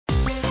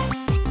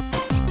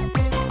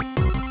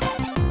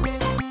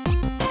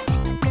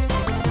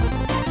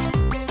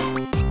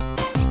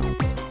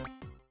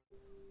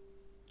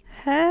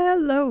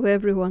Hello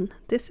everyone,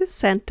 this is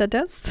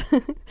Lovedust.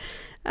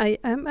 I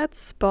am at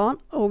Spawn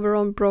over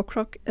on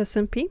BrokeRock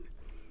SMP.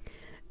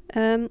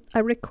 I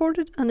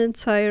recorded an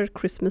entire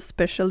Christmas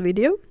special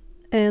video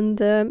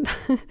and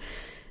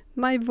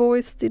my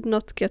voice did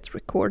not get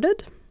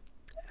recorded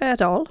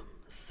at all.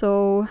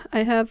 So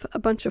I have a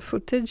bunch of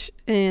footage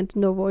and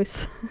no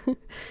voice.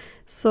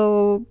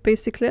 So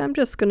basically I'm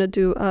just gonna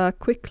do a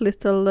quick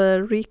little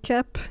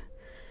recap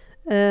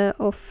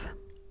of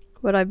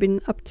what I've been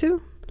up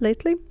to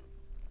lately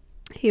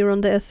here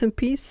on the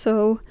SMP.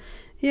 So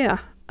yeah,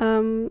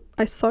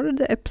 I started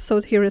the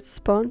episode here at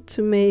Spawn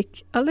to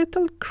make a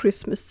little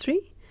Christmas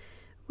tree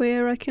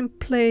where I can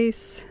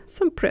place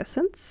some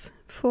presents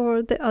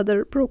for the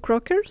other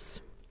BrokeRockers.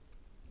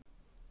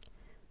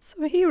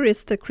 So here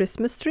is the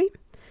Christmas tree,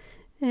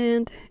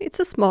 and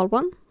it's a small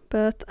one,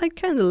 but I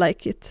kind of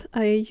like it.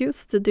 I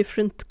use the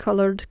different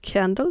colored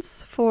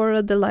candles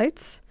for the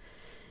lights.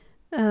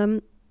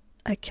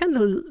 I kind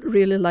of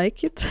really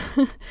like it.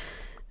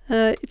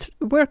 It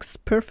works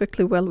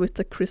perfectly well with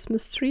the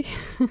Christmas tree.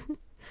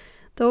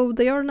 Though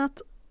they are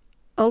not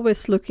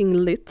always looking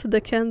lit,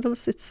 the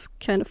candles. It's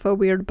kind of a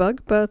weird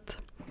bug, but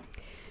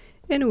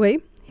anyway,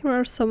 here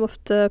are some of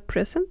the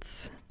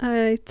presents.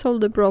 I told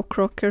the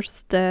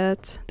BrokeRockers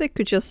that they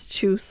could just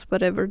choose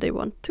whatever they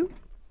want to.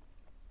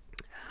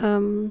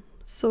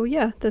 So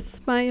yeah,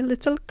 that's my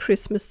little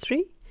Christmas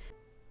tree.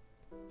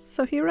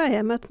 So here I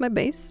am at my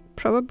base,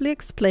 probably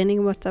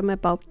explaining what I'm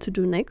about to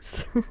do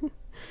next.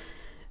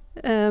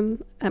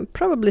 I'm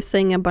probably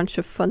saying a bunch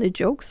of funny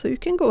jokes, so you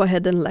can go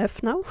ahead and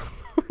laugh now.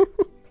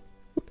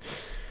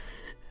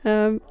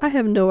 I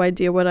have no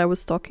idea what I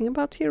was talking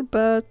about here,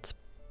 but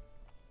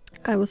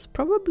I was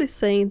probably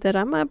saying that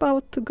I'm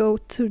about to go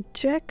to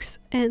Jack's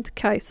and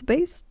Kai's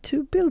base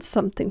to build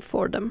something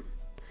for them.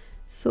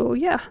 So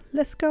yeah,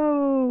 let's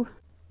go!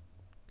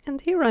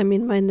 And here I'm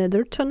in my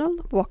nether tunnel,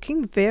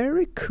 walking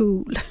very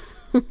cool.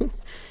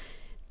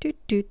 Do,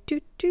 do, do,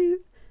 do.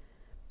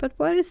 But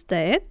what is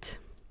that?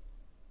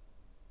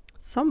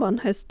 Someone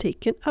has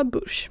taken a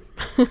bush.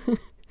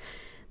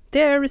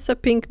 There is a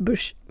pink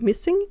bush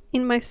missing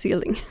in my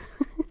ceiling.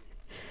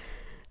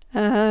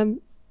 I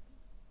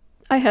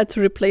had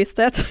to replace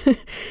that.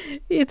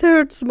 It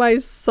hurts my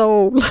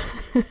soul.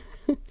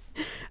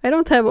 I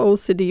don't have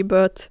OCD,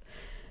 but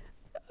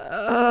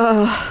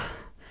I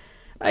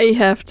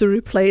have to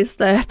replace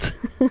that.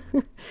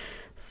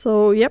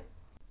 So, yep.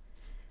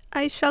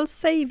 I shall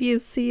save you,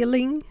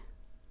 ceiling.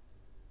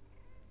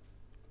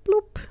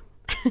 Bloop.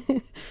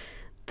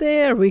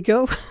 There we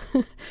go.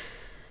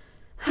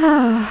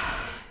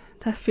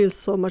 That feels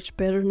so much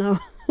better now.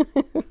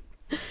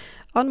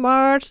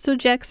 Onwards to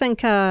Jack's and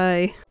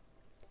Kai.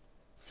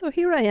 So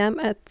here I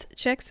am at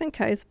Jack's and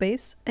Kai's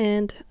base,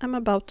 and I'm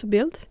about to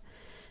build.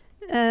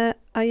 I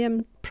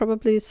am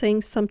probably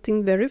saying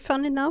something very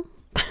funny now.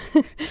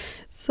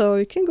 So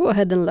you can go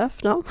ahead and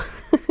laugh now.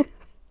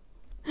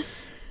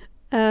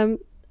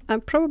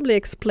 I'm probably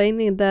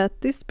explaining that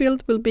this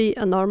build will be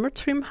an armor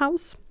trim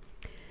house.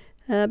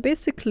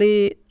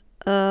 Basically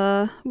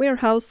a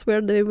warehouse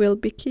where they will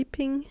be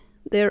keeping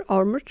their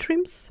armor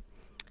trims,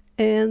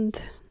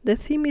 and the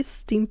theme is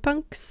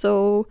steampunk,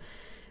 so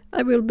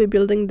I will be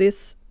building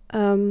this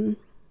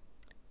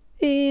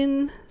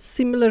in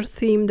similar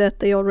theme that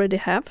they already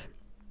have.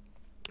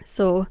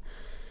 So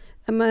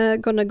I'm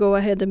gonna go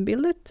ahead and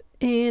build it,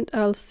 and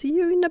I'll see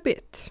you in a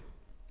bit.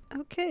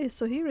 Okay,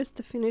 so here is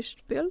the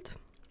finished build.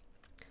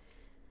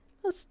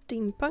 A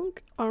steampunk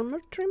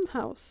armor trim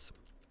house.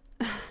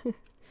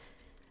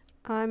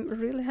 I'm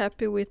really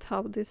happy with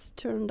how this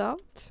turned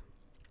out.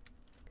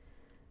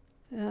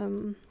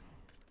 It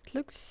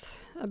looks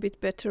a bit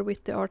better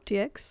with the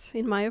RTX,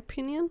 in my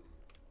opinion.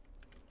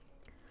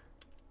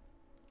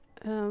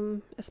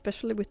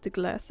 Especially with the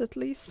glass, at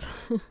least.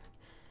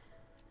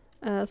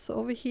 So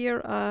over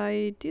here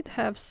I did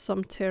have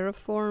some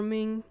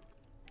terraforming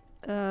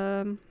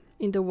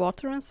in the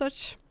water and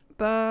such,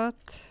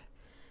 but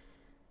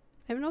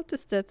I've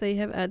noticed that they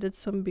have added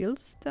some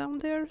builds down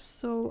there,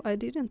 so I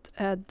didn't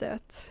add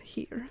that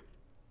here.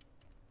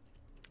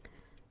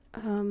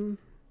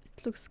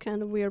 It looks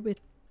kind of weird with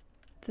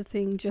the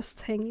thing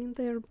just hanging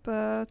there,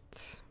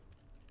 but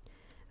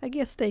I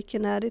guess they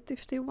can add it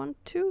if they want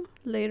to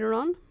later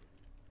on.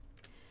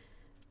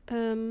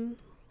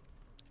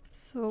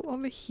 So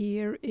over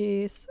here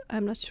is,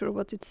 I'm not sure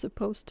what it's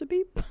supposed to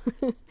be.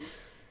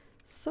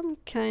 Some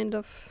kind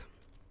of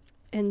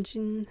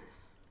engine,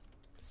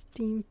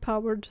 steam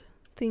powered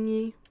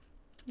thingy,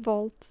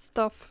 vault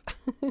stuff.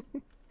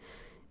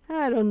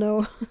 I don't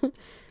know.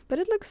 But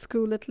it looks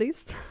cool at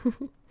least.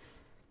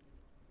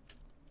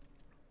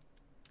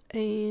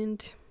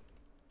 And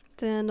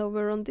then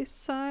over on this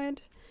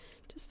side,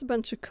 just a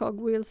bunch of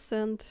cogwheels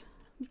and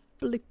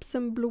blips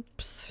and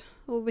bloops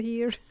over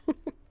here.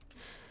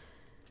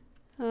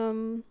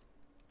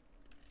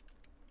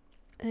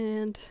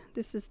 And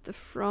this is the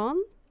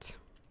front.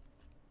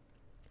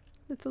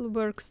 Little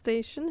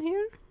workstation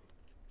here.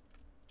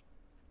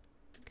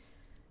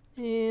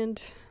 And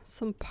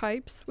some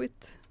pipes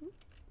with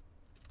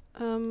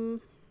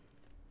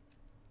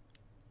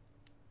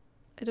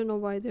I don't know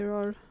why there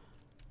are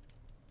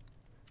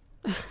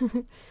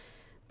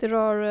there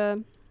are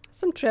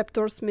some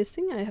trapdoors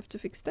missing. I have to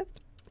fix that.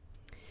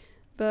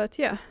 But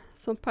yeah,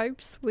 some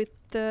pipes with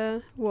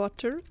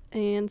water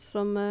and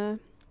some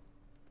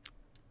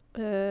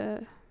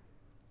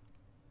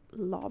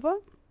lava.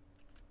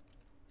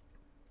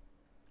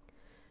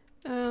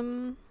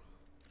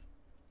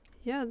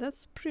 Yeah,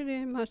 that's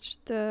pretty much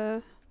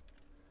the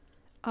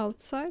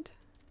outside.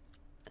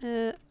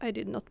 I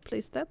did not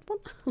place that one.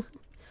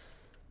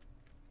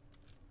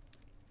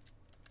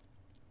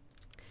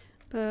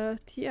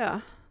 But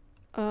yeah,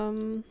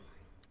 the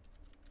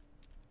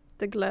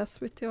glass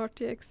with the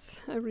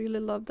RTX, I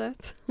really love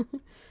that.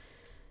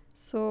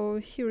 So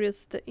here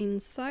is the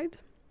inside.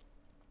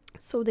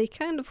 So they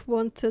kind of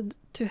wanted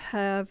to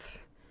have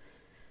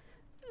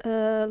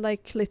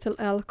like little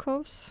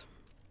alcoves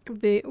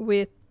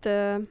with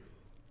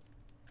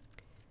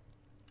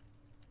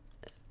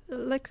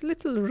like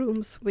little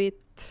rooms with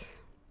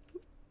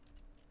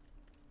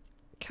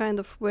kind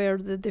of where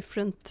the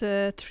different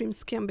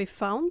trims can be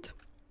found.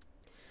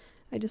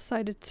 I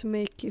decided to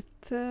make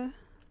it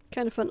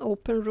kind of an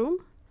open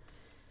room,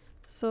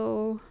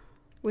 so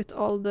with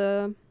all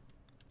the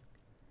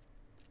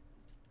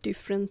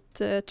different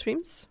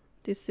trims.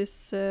 This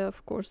is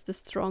of course the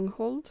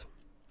stronghold,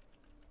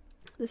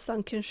 the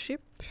sunken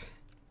ship,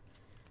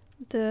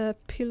 the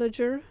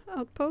pillager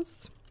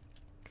outpost.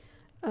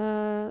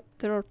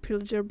 There are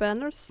pillager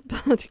banners,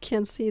 but you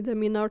can't see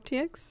them in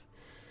RTX.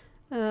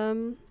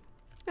 And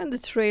the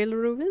trail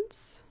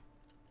ruins,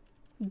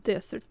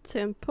 desert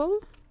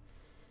temple,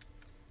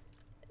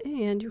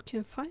 and you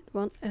can find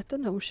one at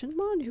an ocean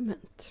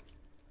monument.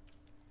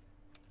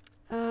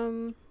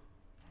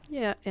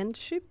 Yeah, end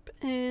ship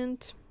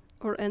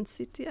or end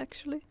city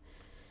actually.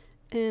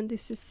 And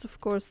this is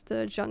of course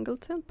the jungle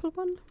temple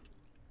one.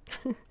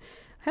 I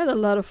had a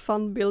lot of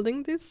fun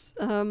building this.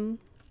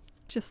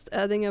 Just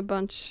adding a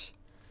bunch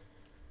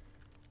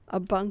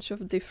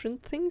of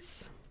different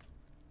things.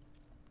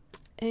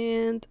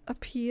 And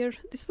up here,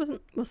 this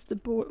was the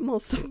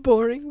most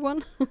boring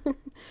one.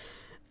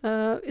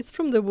 It's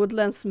from the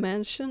Woodlands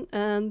Mansion,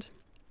 and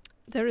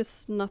there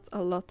is not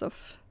a lot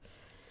of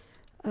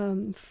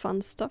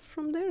fun stuff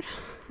from there.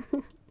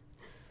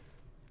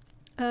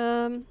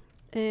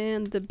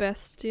 And the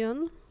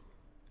Bastion,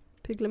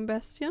 Piglin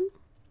Bastion,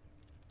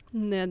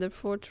 Nether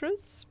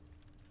Fortress,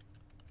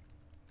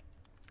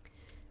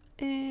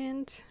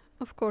 and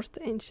of course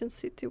the Ancient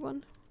City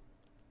one.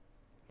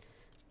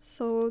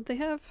 So they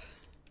have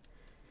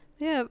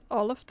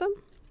all of them,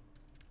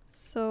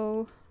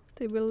 so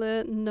they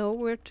will know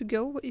where to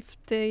go if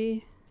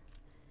they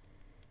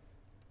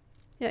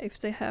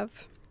have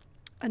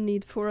a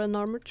need for an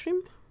armor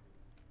trim.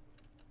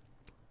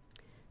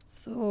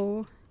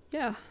 So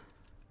yeah,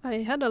 I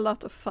had a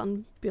lot of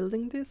fun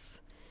building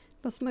this.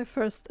 It was my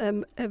first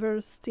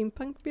ever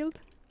steampunk build,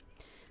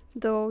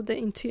 though the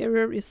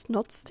interior is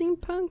not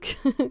steampunk.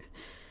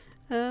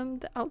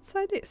 The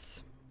outside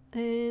is.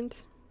 And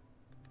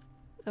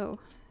oh,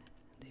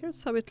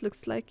 here's how it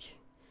looks like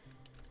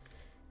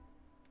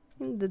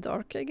in the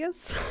dark, I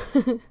guess.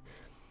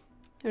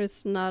 There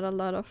is not a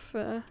lot of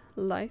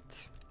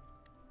light,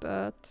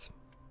 but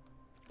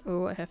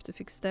oh, I have to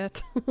fix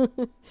that.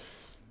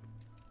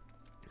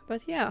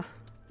 But yeah,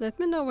 let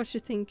me know what you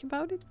think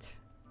about it.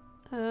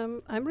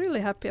 I'm really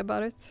happy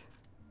about it.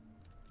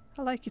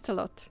 I like it a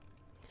lot.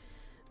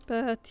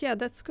 But yeah,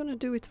 that's gonna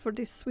do it for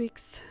this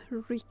week's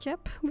recap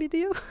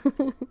video.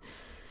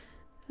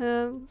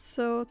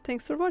 So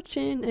thanks for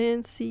watching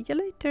and see you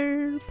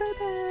later. Bye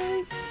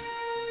bye.